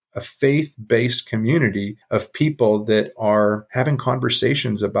a faith-based community of people that are having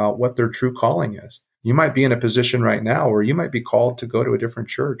conversations about what their true calling is. You might be in a position right now where you might be called to go to a different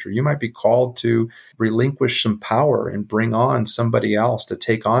church, or you might be called to relinquish some power and bring on somebody else to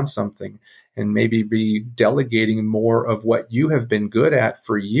take on something and maybe be delegating more of what you have been good at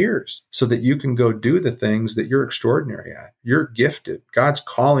for years so that you can go do the things that you're extraordinary at. You're gifted. God's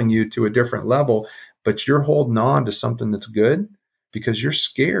calling you to a different level, but you're holding on to something that's good because you're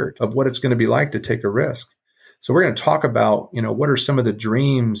scared of what it's going to be like to take a risk. So we're going to talk about, what are some of the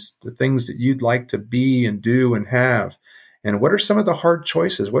dreams, the things that you'd like to be and do and have, and what are some of the hard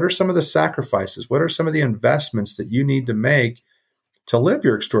choices? What are some of the sacrifices? What are some of the investments that you need to make to live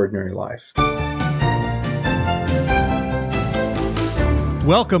your extraordinary life?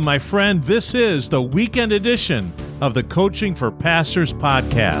 Welcome, my friend. This is the weekend edition of the Coaching for Pastors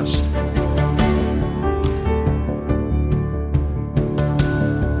podcast.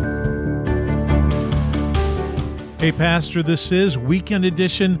 Hey, Pastor, this is weekend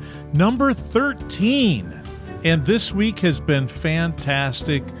edition number 13. And this week has been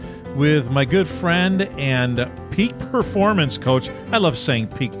fantastic with my good friend and peak performance coach. I love saying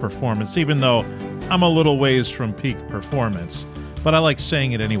peak performance, even though I'm a little ways from peak performance, but I like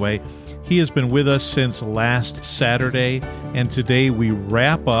saying it anyway. He has been with us since last Saturday, and today we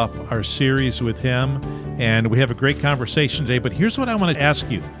wrap up our series with him, and we have a great conversation today. But here's what I want to ask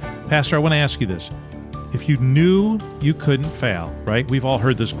you. Pastor, I want to ask you this. If you knew you couldn't fail, right? We've all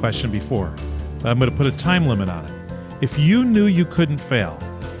heard this question before, but I'm going to put a time limit on it. If you knew you couldn't fail,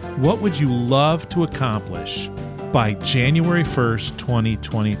 what would you love to accomplish by January 1st,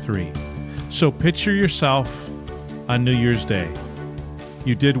 2023? So picture yourself on New Year's Day.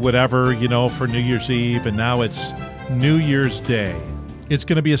 You did whatever, for New Year's Eve, and now it's New Year's Day. It's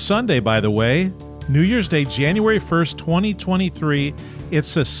going to be a Sunday, by the way. New Year's Day, January 1st, 2023.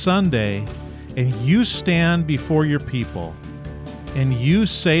 It's a Sunday, and you stand before your people, and you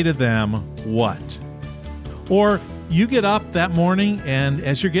say to them, what? Or you get up that morning, and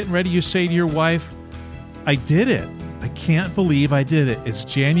as you're getting ready, you say to your wife, I did it. I can't believe I did it. It's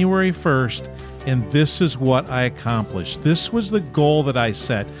January 1st, and this is what I accomplished. This was the goal that I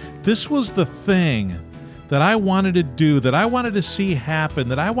set. This was the thing that I wanted to do, that I wanted to see happen,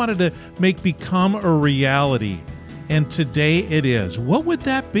 that I wanted to make become a reality. And today it is. What would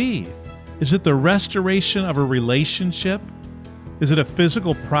that be? Is it the restoration of a relationship? Is it a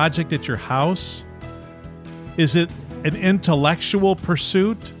physical project at your house? Is it an intellectual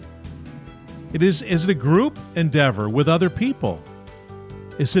pursuit? Is it a group endeavor with other people?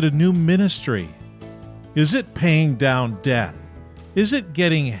 Is it a new ministry? Is it paying down debt? Is it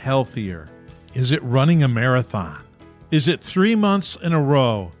getting healthier? Is it running a marathon? Is it 3 months in a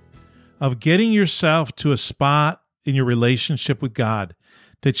row of getting yourself to a spot in your relationship with God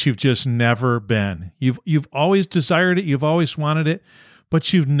that you've just never been? You've always desired it, you've always wanted it,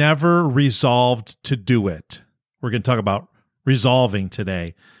 but you've never resolved to do it. We're going to talk about resolving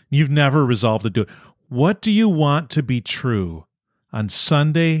today. You've never resolved to do it. What do you want to be true on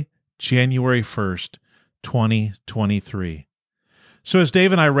Sunday, January 1st, 2023? So as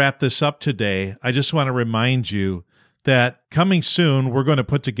Dave and I wrap this up today, I just want to remind you that coming soon, we're going to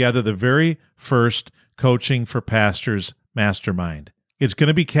put together the very first Coaching for Pastors Mastermind. It's going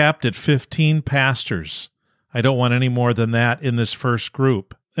to be capped at 15 pastors. I don't want any more than that in this first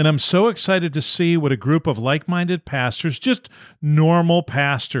group. And I'm so excited to see what a group of like-minded pastors, just normal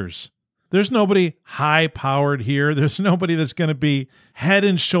pastors. There's nobody high-powered here. There's nobody that's going to be head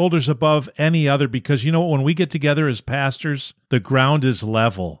and shoulders above any other, because you know what? When we get together as pastors, the ground is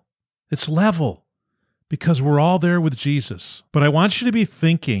level. It's level because we're all there with Jesus. But I want you to be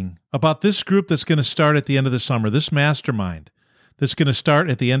thinking about this group that's going to start at the end of the summer, this mastermind that's going to start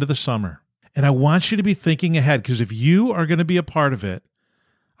at the end of the summer. And I want you to be thinking ahead, because if you are going to be a part of it,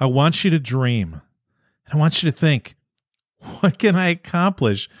 I want you to dream. And I want you to think, what can I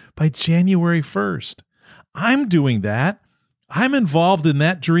accomplish by January 1st? I'm doing that. I'm involved in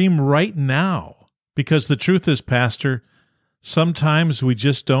that dream right now. Because the truth is, Pastor, sometimes we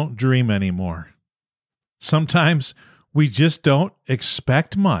just don't dream anymore. Sometimes we just don't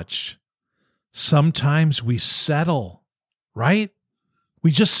expect much. Sometimes we settle, right?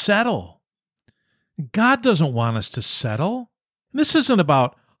 We just settle. God doesn't want us to settle. And this isn't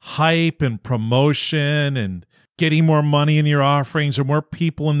about hype and promotion and getting more money in your offerings or more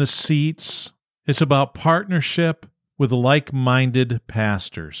people in the seats. It's about partnership with like-minded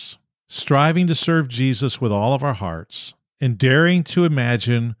pastors, striving to serve Jesus with all of our hearts and daring to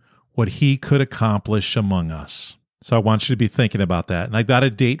imagine what he could accomplish among us. So I want you to be thinking about that. And I got a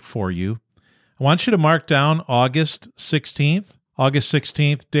date for you. I want you to mark down August 16th. August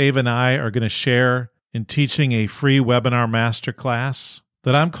 16th, Dave and I are going to share in teaching a free webinar masterclass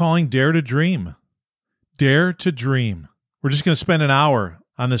that I'm calling Dare to Dream. Dare to Dream. We're just going to spend an hour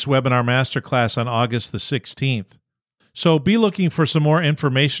on this webinar masterclass on August the 16th. So be looking for some more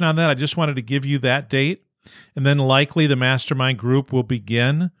information on that. I just wanted to give you that date. And then likely the mastermind group will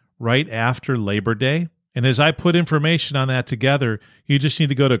begin right after Labor Day. And as I put information on that together, you just need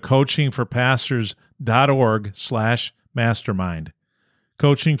to go to coachingforpastors.org/mastermind.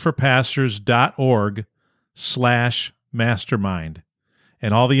 coachingforpastors.org/mastermind.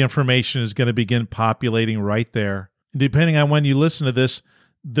 And all the information is going to begin populating right there. And depending on when you listen to this,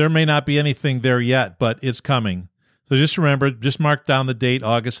 there may not be anything there yet, but it's coming. So just remember, just mark down the date,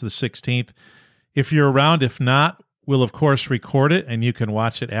 August the 16th. If you're around, if not, we'll of course record it and you can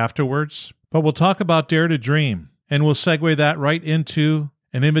watch it afterwards. But we'll talk about Dare to Dream, and we'll segue that right into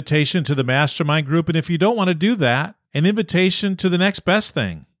an invitation to the mastermind group. And if you don't want to do that, an invitation to the next best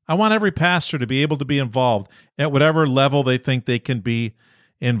thing. I want every pastor to be able to be involved at whatever level they think they can be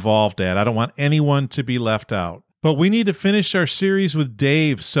involved at. I don't want anyone to be left out. But we need to finish our series with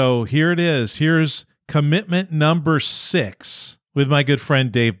Dave. So here it is. Here's commitment number 6 with my good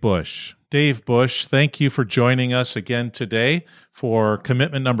friend Dave Bush. Dave Bush, thank you for joining us again today for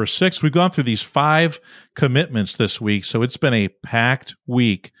commitment number 6. We've gone through these 5 commitments this week, so it's been a packed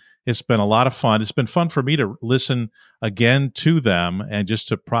week. It's been a lot of fun. It's been fun for me to listen again to them and just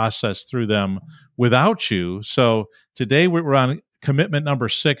to process through them without you. So today we're on commitment number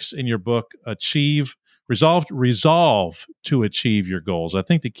 6 in your book, Resolve to Achieve Your Goals. I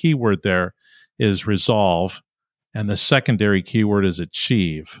think the key word there is resolve, and the secondary keyword is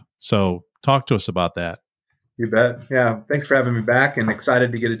achieve. So talk to us about that. You bet. Yeah. Thanks for having me back, and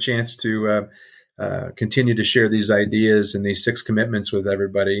excited to get a chance to continue to share these ideas and these 6 commitments with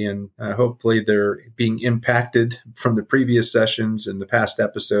everybody. And hopefully they're being impacted from the previous sessions and the past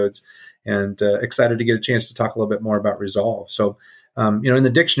episodes, and excited to get a chance to talk a little bit more about resolve. So, in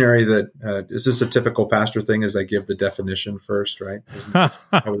the dictionary, is this a typical pastor thing? Is I give the definition first, right? Isn't that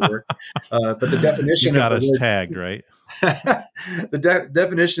how we work? But the definition you got of us tagged, right? The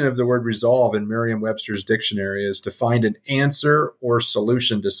definition of the word resolve in Merriam-Webster's dictionary is to find an answer or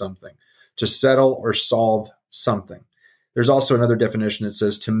solution to something, to settle or solve something. There's also another definition that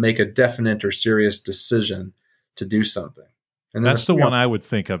says to make a definite or serious decision to do something. And that's the one I would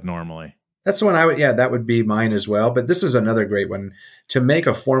think of normally. That's the one that would be mine as well. But this is another great one, to make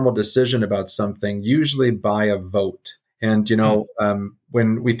a formal decision about something, usually by a vote. And,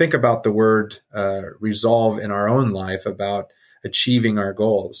 when we think about the word resolve in our own life about achieving our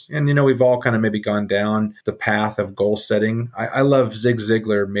goals, and, we've all kind of maybe gone down the path of goal setting. I love Zig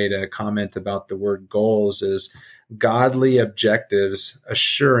Ziglar made a comment about the word goals as godly objectives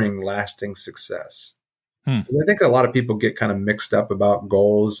assuring lasting success. I think a lot of people get kind of mixed up about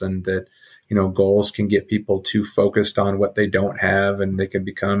goals, and that, goals can get people too focused on what they don't have, and they can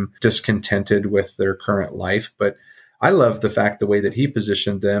become discontented with their current life. But I love the fact the way that he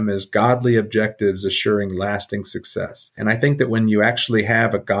positioned them as godly objectives assuring lasting success. And I think that when you actually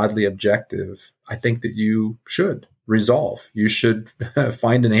have a godly objective, I think that you should resolve. You should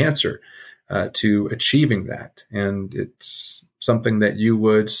find an answer to achieving that. And it's something that you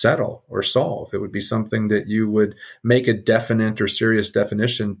would settle or solve. It would be something that you would make a definite or serious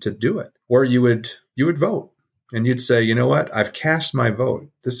definition to do it. Or you would vote, and you'd say, you know what, I've cast my vote.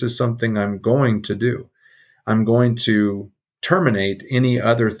 This is something I'm going to do. I'm going to terminate any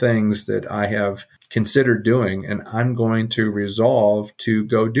other things that I have considered doing, and I'm going to resolve to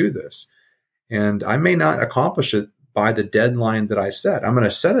go do this. And I may not accomplish it by the deadline that I set. I'm going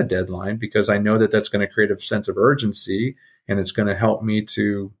to set a deadline because I know that that's going to create a sense of urgency, and it's going to help me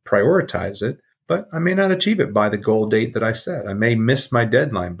to prioritize it. But I may not achieve it by the goal date that I set. I may miss my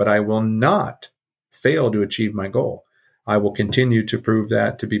deadline, but I will not fail to achieve my goal. I will continue to prove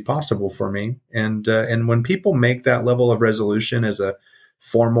that to be possible for me. And when people make that level of resolution as a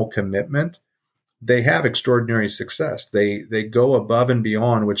formal commitment, they have extraordinary success. They go above and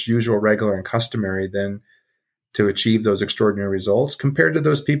beyond what's usual, regular, and customary then to achieve those extraordinary results, compared to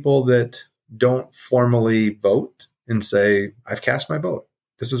those people that don't formally vote and say, I've cast my vote.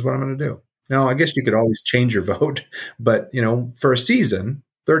 This is what I'm going to do. Now, I guess you could always change your vote, but for a season,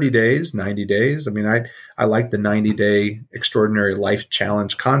 30 days, 90 days. I mean, I like the 90-day extraordinary life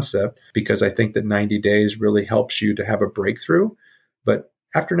challenge concept, because I think that 90 days really helps you to have a breakthrough. But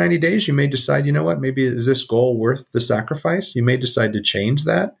after 90 days, you may decide, you know what, maybe is this goal worth the sacrifice? You may decide to change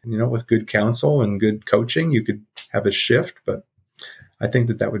that. With good counsel and good coaching, you could have a shift. But I think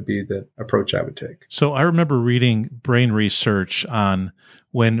that would be the approach I would take. So I remember reading brain research on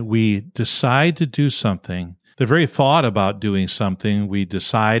when we decide to do something, the very thought about doing something, we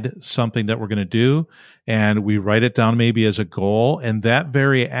decide something that we're going to do and we write it down maybe as a goal. And that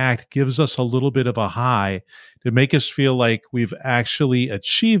very act gives us a little bit of a high to make us feel like we've actually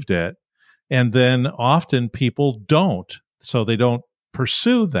achieved it. And then often people don't. So they don't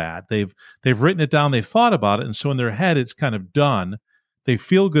pursue that. They've written it down, they've thought about it. And so in their head, it's kind of done. They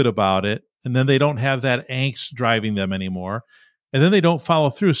feel good about it. And then they don't have that angst driving them anymore. And then they don't follow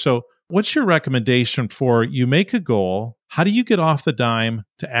through. So what's your recommendation for you make a goal? How do you get off the dime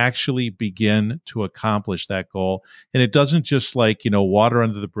to actually begin to accomplish that goal? And it doesn't just water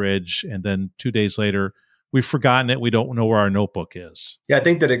under the bridge. And then 2 days later, we've forgotten it. We don't know where our notebook is. Yeah, I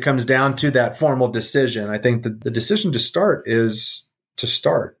think that it comes down to that formal decision. I think that the decision to start is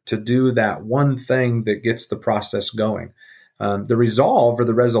to do that one thing that gets the process going. The resolve or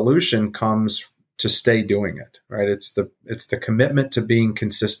the resolution comes to stay doing it, right? It's the commitment to being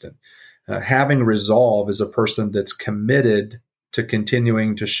consistent. Having resolve is a person that's committed to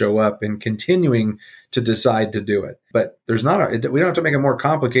continuing to show up and continuing to decide to do it. But we don't have to make it more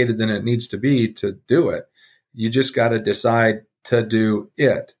complicated than it needs to be to do it. You just got to decide to do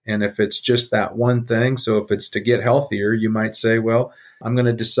it. And if it's just that one thing, so if it's to get healthier, you might say, well, I'm going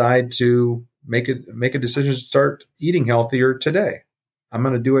to decide to make a decision to start eating healthier today. I'm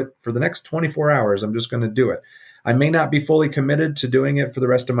going to do it for the next 24 hours. I'm just going to do it. I may not be fully committed to doing it for the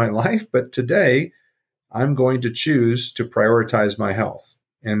rest of my life, but today I'm going to choose to prioritize my health.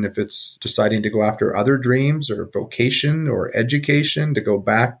 And if it's deciding to go after other dreams or vocation or education, to go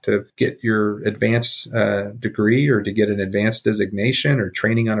back to get your advanced degree or to get an advanced designation or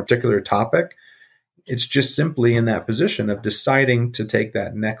training on a particular topic, it's just simply in that position of deciding to take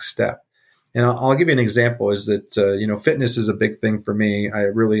that next step. And I'll give you an example is that, fitness is a big thing for me. I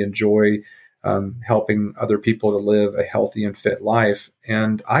really enjoy helping other people to live a healthy and fit life.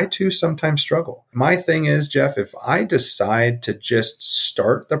 And I too sometimes struggle. My thing is, Jeff, if I decide to just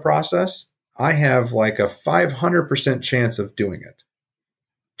start the process, I have like a 500% chance of doing it.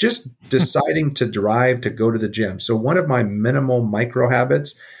 Just deciding to drive to go to the gym. So one of my minimal micro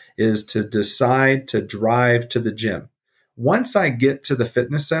habits is to decide to drive to the gym. Once I get to the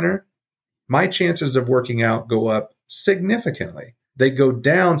fitness center, my chances of working out go up significantly. They go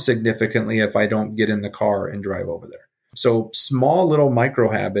down significantly if I don't get in the car and drive over there. So small little micro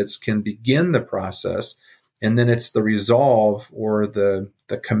habits can begin the process. And then it's the resolve or the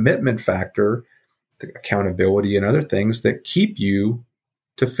commitment factor, the accountability and other things that keep you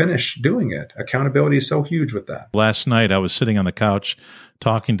to finish doing it. Accountability is so huge with that. Last night, I was sitting on the couch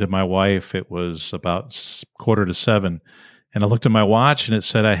talking to my wife. It was about 6:45. And I looked at my watch and it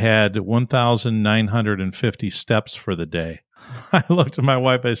said I had 1,950 steps for the day. I looked at my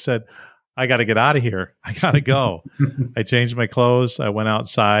wife. I said, I got to get out of here. I got to go. I changed my clothes. I went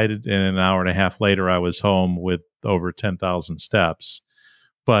outside, and an hour and a half later, I was home with over 10,000 steps.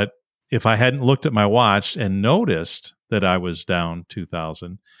 But if I hadn't looked at my watch and noticed that I was down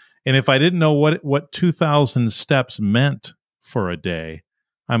 2,000, and if I didn't know what 2,000 steps meant for a day,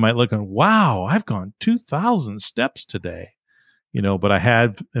 I might look and, wow, I've gone 2,000 steps today. But I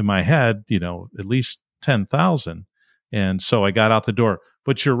had in my head, at least 10,000. And so I got out the door.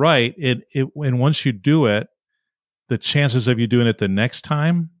 But you're right. And once you do it, the chances of you doing it the next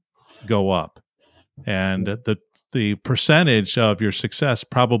time go up. And the percentage of your success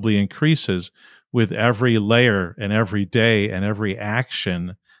probably increases with every layer and every day and every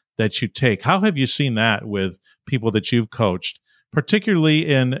action that you take. How have you seen that with people that you've coached,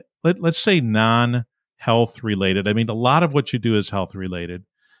 particularly in, let's say, non-health related? I mean, a lot of what you do is health related,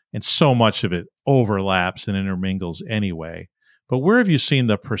 and so much of it overlaps and intermingles anyway. But where have you seen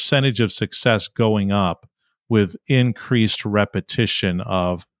the percentage of success going up with increased repetition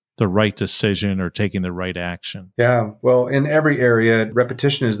of the right decision or taking the right action? Yeah, well, in every area,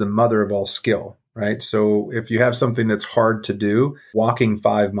 repetition is the mother of all skill, right? So if you have something that's hard to do, walking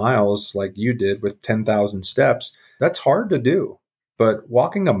 5 miles like you did with 10,000 steps, that's hard to do. But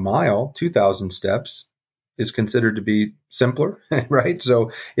walking a mile, 2,000 steps, is considered to be simpler, right? So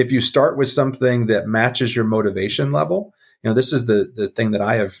if you start with something that matches your motivation level, this is the thing that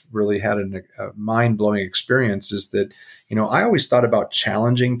I have really had a mind-blowing experience is that, I always thought about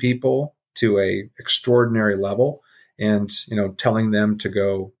challenging people to a extraordinary level and, telling them to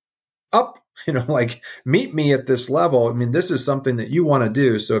go up, like meet me at this level. I mean, this is something that you want to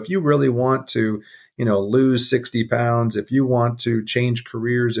do. So if you really want to, lose 60 pounds, if you want to change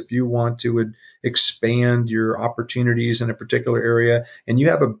careers, if you want to expand your opportunities in a particular area, and you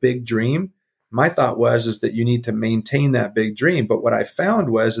have a big dream, my thought is that you need to maintain that big dream. But what I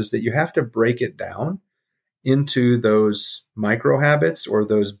found is that you have to break it down into those micro habits or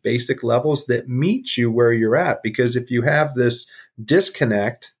those basic levels that meet you where you're at. Because if you have this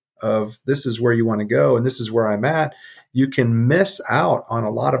disconnect of this is where you want to go and this is where I'm at, you can miss out on a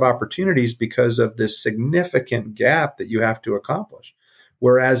lot of opportunities because of this significant gap that you have to accomplish.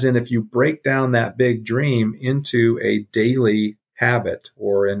 Whereas if you break down that big dream into a daily habit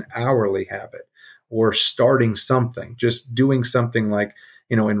or an hourly habit or starting something, just doing something like,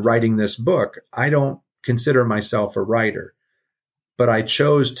 in writing this book, I don't consider myself a writer, but I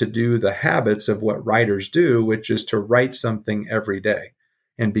chose to do the habits of what writers do, which is to write something every day.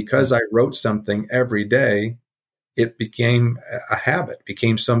 And because I wrote something every day, it became a habit,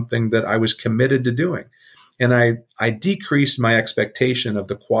 became something that I was committed to doing. And I decreased my expectation of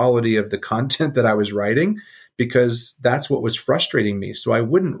the quality of the content that I was writing because that's what was frustrating me. So I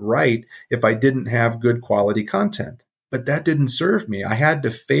wouldn't write if I didn't have good quality content. But that didn't serve me. I had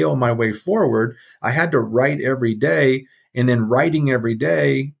to fail my way forward. I had to write every day. And in writing every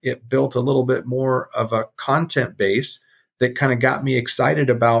day, it built a little bit more of a content base that kind of got me excited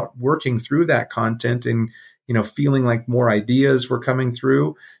about working through that content and, feeling like more ideas were coming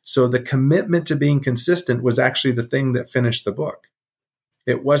through. So the commitment to being consistent was actually the thing that finished the book.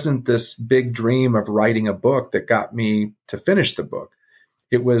 It wasn't this big dream of writing a book that got me to finish the book.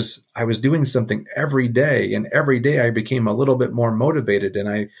 I was doing something every day, and every day I became a little bit more motivated, and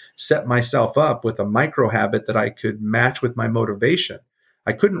I set myself up with a micro habit that I could match with my motivation.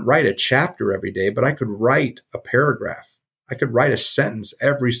 I couldn't write a chapter every day, but I could write a paragraph. I could write a sentence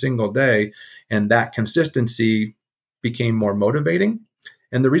every single day, and that consistency became more motivating.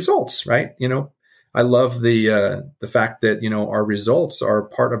 And the results, right? I love the fact that, our results are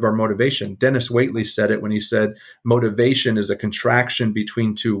part of our motivation. Dennis Waitley said it when he said, motivation is a contraction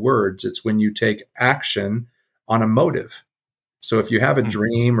between two words. It's when you take action on a motive. So if you have a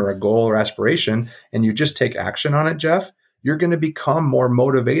dream or a goal or aspiration and you just take action on it, Jeff, you're going to become more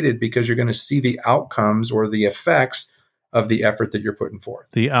motivated because you're going to see the outcomes or the effects of the effort that you're putting forth.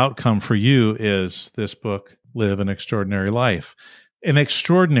 The outcome for you is this book, Live an Extraordinary Life. And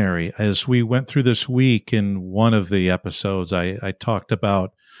extraordinary, as we went through this week in one of the episodes, I talked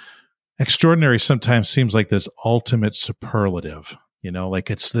about extraordinary sometimes seems like this ultimate superlative, like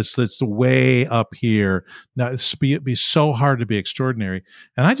it's way up here. Now, it'd be so hard to be extraordinary.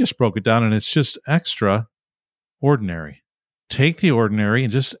 And I just broke it down and it's just extraordinary. Take the ordinary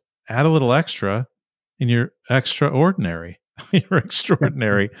and just add a little extra and you're extraordinary. You're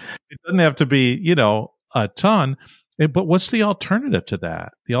extraordinary. It doesn't have to be, a ton. But what's the alternative to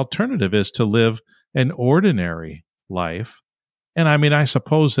that? The alternative is to live an ordinary life. And I mean, I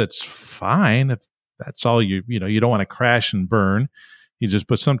suppose that's fine if that's all you don't want to crash and burn.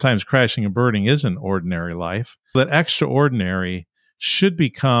 But sometimes crashing and burning is an ordinary life. That extraordinary should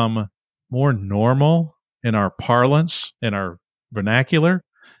become more normal in our parlance, in our vernacular,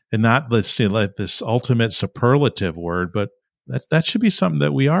 and not, let's say, like this ultimate superlative word, but that should be something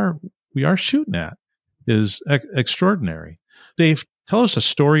that we are shooting at. Is extraordinary. Dave, tell us a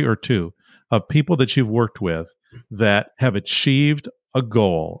story or two of people that you've worked with that have achieved a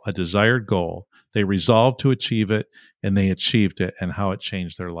goal, a desired goal. They resolved to achieve it and they achieved it and how it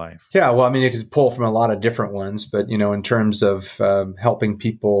changed their life. Yeah, well, I mean, you could pull from a lot of different ones, but, in terms of helping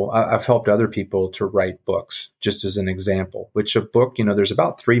people, I've helped other people to write books, just as an example, which a book, there's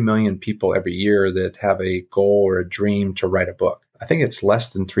about 3 million people every year that have a goal or a dream to write a book. I think it's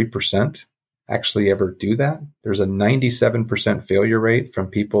less than 3% actually ever do that. There's a 97% failure rate from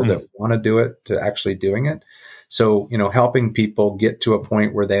people that want to do it to actually doing it. So, helping people get to a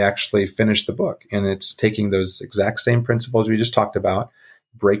point where they actually finish the book. And it's taking those exact same principles we just talked about,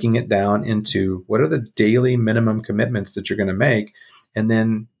 breaking it down into what are the daily minimum commitments that you're going to make, and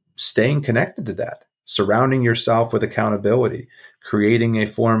then staying connected to that. Surrounding yourself with accountability, creating a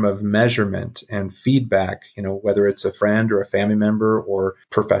form of measurement and feedback, whether it's a friend or a family member or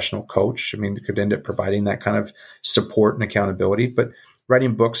professional coach. I mean, it could end up providing that kind of support and accountability. But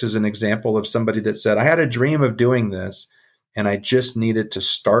writing books is an example of somebody that said, I had a dream of doing this and I just needed to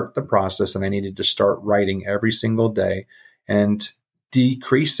start the process and I needed to start writing every single day and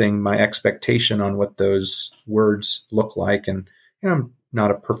decreasing my expectation on what those words look like. And, I'm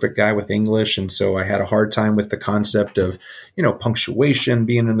not a perfect guy with English. And so I had a hard time with the concept of, punctuation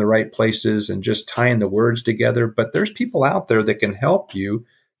being in the right places and just tying the words together. But there's people out there that can help you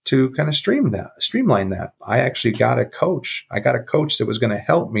to kind of streamline that. I actually got a coach. I got a coach that was going to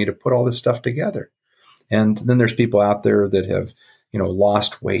help me to put all this stuff together. And then there's people out there that have,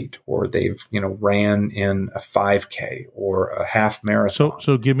 lost weight or they've, ran in a 5K or a half marathon.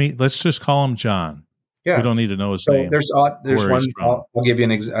 So let's just call him John. We Yeah. don't need to know his So name or there's where he's one. from. I'll give you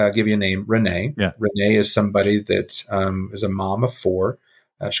give you a name. Renee. Yeah. Renee is somebody that is a mom of four.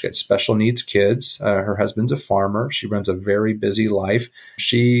 She got special needs kids. Her husband's a farmer. She runs a very busy life.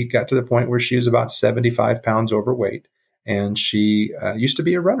 She got to the point where she was about 75 pounds overweight. And she used to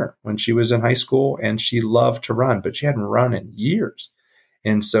be a runner when she was in high school, and she loved to run, but she hadn't run in years.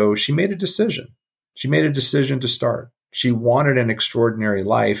 And so she made a decision. She made a decision to start. She wanted an extraordinary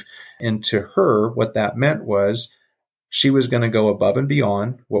life. And to her, what that meant was she was going to go above and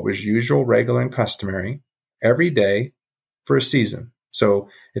beyond what was usual, regular, and customary every day for a season. So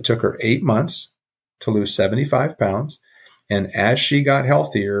it took her 8 months to lose 75 pounds. And as she got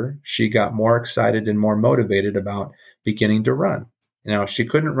healthier, she got more excited and more motivated about beginning to run. Now, she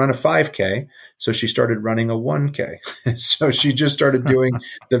couldn't run a 5K, so she started running a 1K. So she just started doing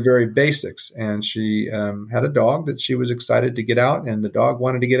the very basics. And she had a dog that she was excited to get out, and the dog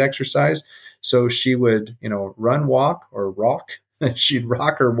wanted to get exercise. So she would, run, walk, or rock. She'd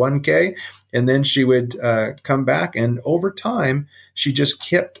rock her 1K, and then she would come back. And over time, she just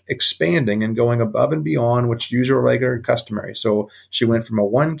kept expanding and going above and beyond what's usual, regular, and customary. So she went from a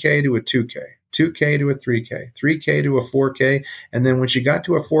 1K to a 2K. 2K to a 3K, 3K to a 4K. And then when she got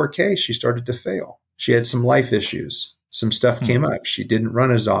to a 4K, she started to fail. She had some life issues. Some stuff came up. She didn't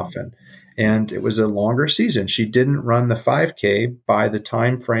run as often. And it was a longer season. She didn't run the 5K by the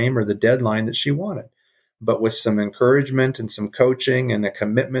time frame or the deadline that she wanted. But with some encouragement and some coaching and a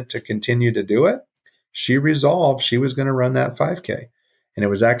commitment to continue to do it, she resolved she was going to run that 5K. And it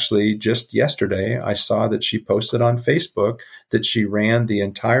was actually just yesterday, I saw that she posted on Facebook that she ran the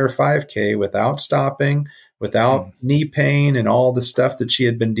entire 5K without stopping, without knee pain and all the stuff that she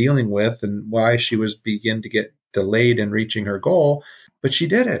had been dealing with and why she was beginning to get delayed in reaching her goal. But she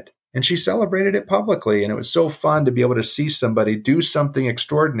did it. And she celebrated it publicly. And it was so fun to be able to see somebody do something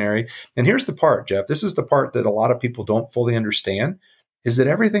extraordinary. And here's the part, Jeff. This is the part that a lot of people don't fully understand, is that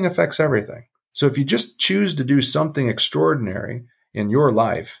everything affects everything. So if you just choose to do something extraordinary in your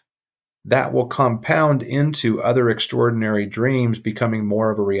life, that will compound into other extraordinary dreams becoming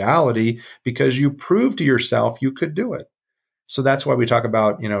more of a reality because you proved to yourself you could do it. So that's why we talk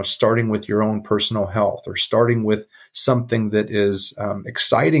about, starting with your own personal health or starting with something that is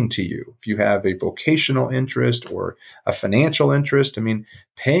exciting to you. If you have a vocational interest or a financial interest,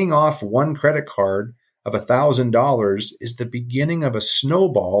 paying off one credit card of $1,000 is the beginning of a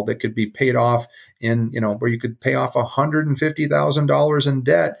snowball that could be paid off in, where you could pay off $150,000 in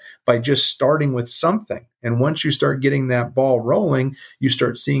debt by just starting with something. And once you start getting that ball rolling, you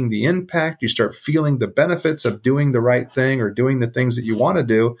start seeing the impact, you start feeling the benefits of doing the right thing or doing the things that you want to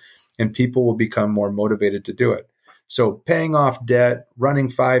do, and people will become more motivated to do it. So paying off debt, running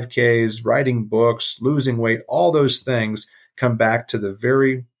 5Ks, writing books, losing weight, all those things come back to the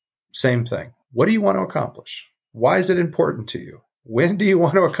very same thing. What do you want to accomplish? Why is it important to you? When do you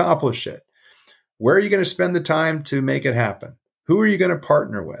want to accomplish it? Where are you going to spend the time to make it happen? Who are you going to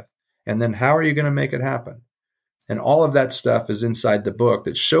partner with? And then how are you going to make it happen? And all of that stuff is inside the book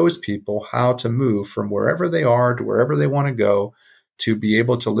that shows people how to move from wherever they are to wherever they want to go to be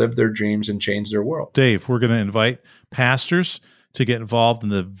able to live their dreams and change their world. Dave, we're going to invite pastors to get involved in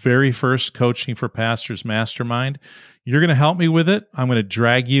the very first Coaching for Pastors Mastermind. You're going to help me with it. I'm going to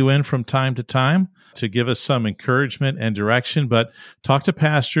drag you in from time to time to give us some encouragement and direction. But talk to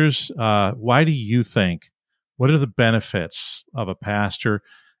pastors. Why do you think? What are the benefits of a pastor?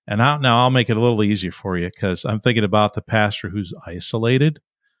 And now I'll make it a little easier for you because I'm thinking about the pastor who's isolated,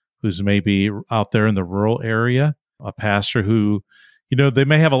 who's maybe out there in the rural area, a pastor who, they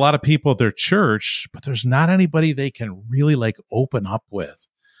may have a lot of people at their church, but there's not anybody they can really open up with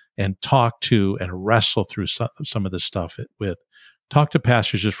and talk to and wrestle through some of this stuff with. Talk to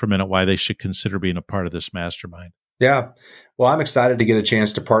pastors just for a minute why they should consider being a part of this mastermind. Yeah. Well, I'm excited to get a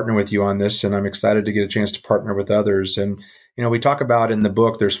chance to partner with you on this, and I'm excited to get a chance to partner with others. And, we talk about in the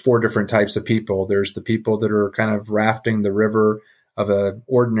book, there's 4 different types of people. There's the people that are kind of rafting the river of an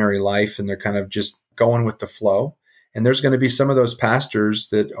ordinary life, and they're kind of just going with the flow. And there's going to be some of those pastors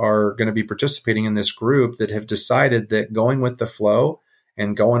that are going to be participating in this group that have decided that going with the flow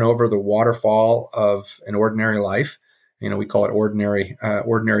and going over the waterfall of an ordinary life, we call it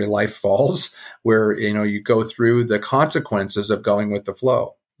ordinary life falls, where, you go through the consequences of going with the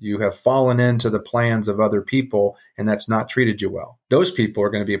flow. You have fallen into the plans of other people, and that's not treated you well. Those people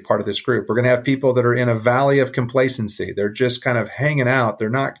are going to be a part of this group. We're going to have people that are in a valley of complacency. They're just kind of hanging out. They're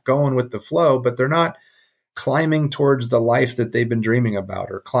not going with the flow, but they're not climbing towards the life that they've been dreaming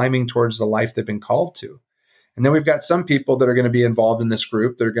about or climbing towards the life they've been called to. And then we've got some people that are going to be involved in this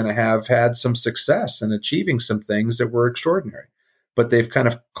group that are going to have had some success in achieving some things that were extraordinary, but they've kind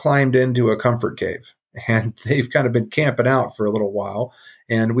of climbed into a comfort cave. and they've kind of been camping out for a little while.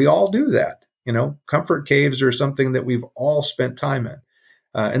 And we all do that. Comfort caves are something that we've all spent time in.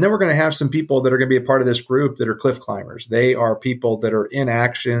 And then we're going to have some people that are going to be a part of this group that are cliff climbers. They are people that are in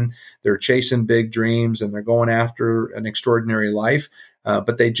action. They're chasing big dreams and they're going after an extraordinary life.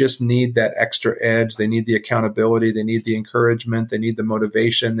 But they just need that extra edge. They need the accountability. They need the encouragement. They need the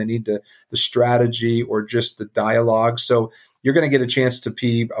motivation. They need the strategy or just the dialogue. So you're going to get a chance to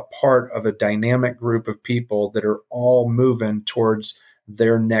be a part of a dynamic group of people that are all moving towards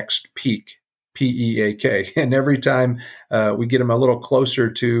their next peak. PEAK. And every time we get them a little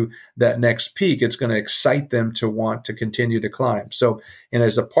closer to that next peak, it's going to excite them to want to continue to climb. So, and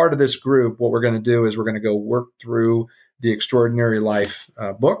as a part of this group, what we're going to do is we're going to go work through the Extraordinary Life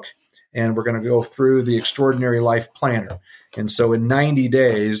book, and we're going to go through the Extraordinary Life Planner. And so in 90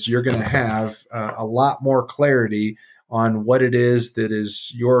 days, you're going to have a lot more clarity on what it is that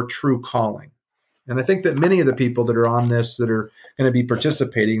is your true calling. And I think that many of the people that are on this that are going to be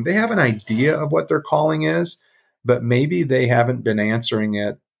participating, they have an idea of what their calling is, but maybe they haven't been answering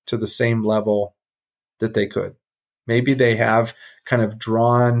it to the same level that they could. Maybe they have kind of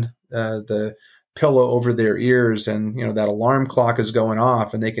drawn the pillow over their ears and, that alarm clock is going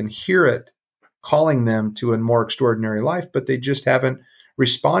off and they can hear it calling them to a more extraordinary life, but they just haven't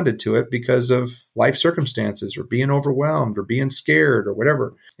responded to it because of life circumstances or being overwhelmed or being scared or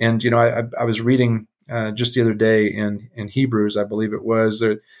whatever. And, I was reading just the other day in Hebrews, I believe it was,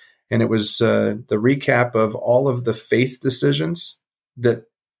 and it was the recap of all of the faith decisions that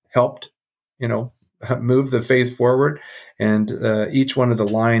helped, move the faith forward. And each one of the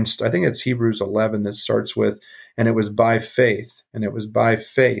lines, I think it's Hebrews 11 that starts with, and it was by faith, and it was by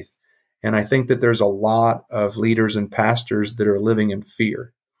faith. And I think that there's a lot of leaders and pastors that are living in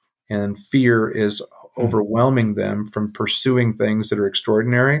fear, and fear is overwhelming them from pursuing things that are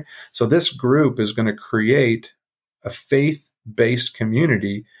extraordinary. So this group is going to create a faith-based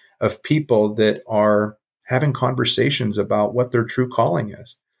community of people that are having conversations about what their true calling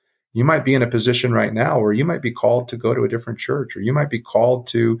is. You might be in a position right now where you might be called to go to a different church, or you might be called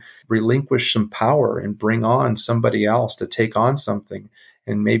to relinquish some power and bring on somebody else to take on something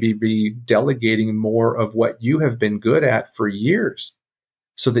and maybe be delegating more of what you have been good at for years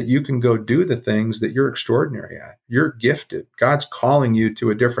so that you can go do the things that you're extraordinary at. You're gifted. God's calling you to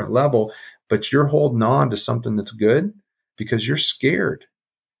a different level, but you're holding on to something that's good because you're scared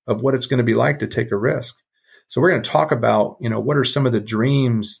of what it's going to be like to take a risk. So we're going to talk about, what are some of the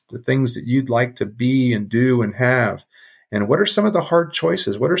dreams, the things that you'd like to be and do and have, and what are some of the hard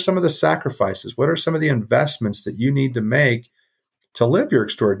choices? What are some of the sacrifices? What are some of the investments that you need to make to live your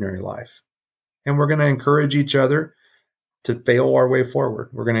extraordinary life? And we're going to encourage each other to fail our way forward.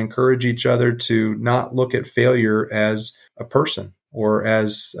 We're going to encourage each other to not look at failure as a person or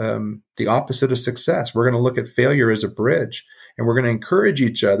as the opposite of success. We're going to look at failure as a bridge, and we're going to encourage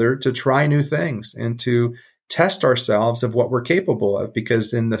each other to try new things and to test ourselves of what we're capable of,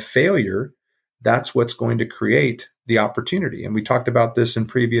 because in the failure, that's what's going to create the opportunity. And we talked about this in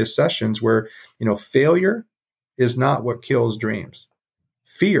previous sessions where, failure is not what kills dreams.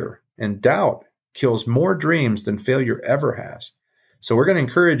 Fear and doubt kills more dreams than failure ever has. So we're going to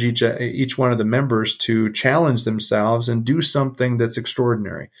encourage each one of the members to challenge themselves and do something that's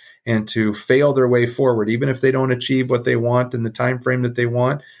extraordinary and to fail their way forward. Even if they don't achieve what they want in the time frame that they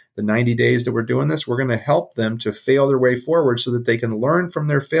want, the 90 days that we're doing this, we're going to help them to fail their way forward so that they can learn from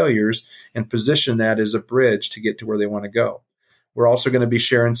their failures and position that as a bridge to get to where they want to go. We're also going to be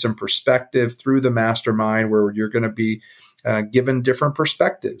sharing some perspective through the mastermind where you're going to be given different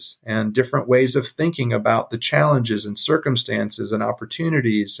perspectives and different ways of thinking about the challenges and circumstances and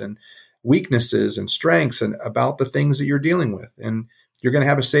opportunities and weaknesses and strengths and about the things that you're dealing with. And you're going to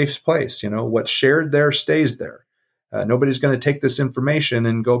have a safe place. What's shared there stays there. Nobody's going to take this information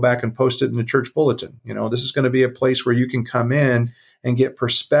and go back and post it in the church bulletin. This is going to be a place where you can come in and get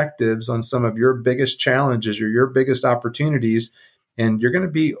perspectives on some of your biggest challenges or your biggest opportunities. And you're going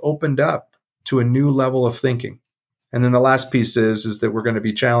to be opened up to a new level of thinking. And then the last piece is that we're going to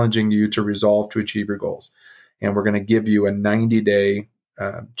be challenging you to resolve to achieve your goals. And we're going to give you a 90-day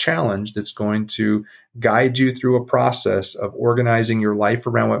challenge that's going to guide you through a process of organizing your life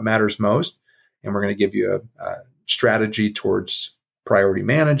around what matters most. And we're going to give you a strategy towards priority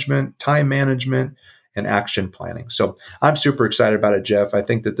management, time management, and action planning. So I'm super excited about it, Jeff. I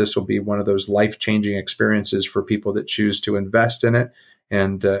think that this will be one of those life-changing experiences for people that choose to invest in it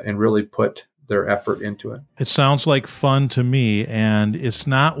and really put their effort into it. It sounds like fun to me, and it's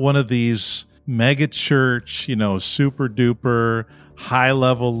not one of these mega church, super duper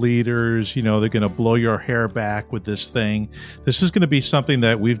high-level leaders. They're going to blow your hair back with this thing. This is going to be something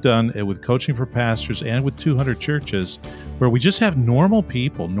that we've done with Coaching for Pastors and with 200 churches, where we just have normal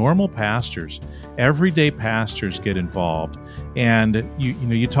people, normal pastors, everyday pastors get involved. And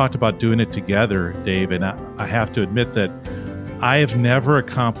you talked about doing it together, Dave, and I have to admit that I have never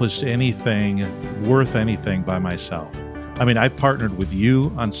accomplished anything worth anything by myself. I mean, I've partnered with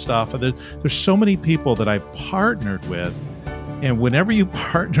you on stuff. There's so many people that I've partnered with. And whenever you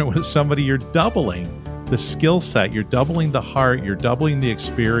partner with somebody, you're doubling the skill set, you're doubling the heart, you're doubling the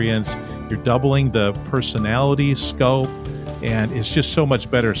experience, you're doubling the personality scope, and it's just so much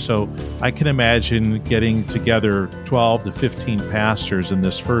better. So I can imagine getting together 12 to 15 pastors in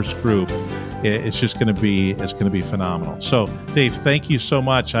this first group. It's going to be phenomenal. So Dave, thank you so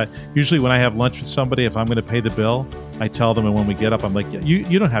much. Usually when I have lunch with somebody, if I'm going to pay the bill, I tell them, and when we get up, I'm like,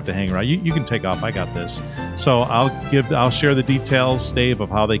 you don't have to hang around. You can take off. I got this. So I'll share the details, Dave, of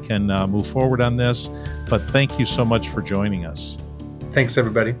how they can move forward on this. But thank you so much for joining us. Thanks,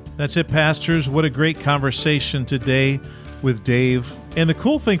 everybody. That's it, pastors. What a great conversation today with Dave. And the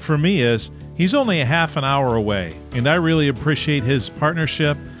cool thing for me is he's only a half an hour away, and I really appreciate his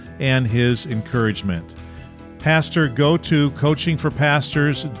partnership and his encouragement. Pastor, go to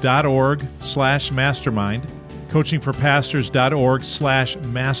coachingforpastors.org/mastermind,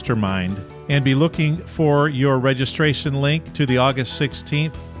 coachingforpastors.org/mastermind, and be looking for your registration link to the August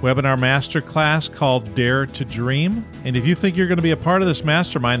 16th webinar masterclass called Dare to Dream. And if you think you're going to be a part of this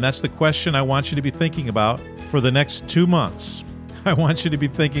mastermind, that's the question I want you to be thinking about for the next 2 months. I want you to be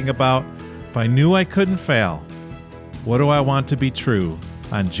thinking about, if I knew I couldn't fail, what do I want to be true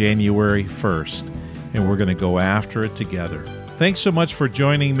on January 1st? And we're going to go after it together. Thanks so much for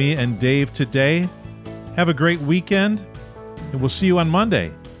joining me and Dave today. Have a great weekend, and we'll see you on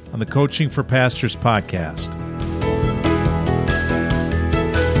Monday on the Coaching for Pastors podcast.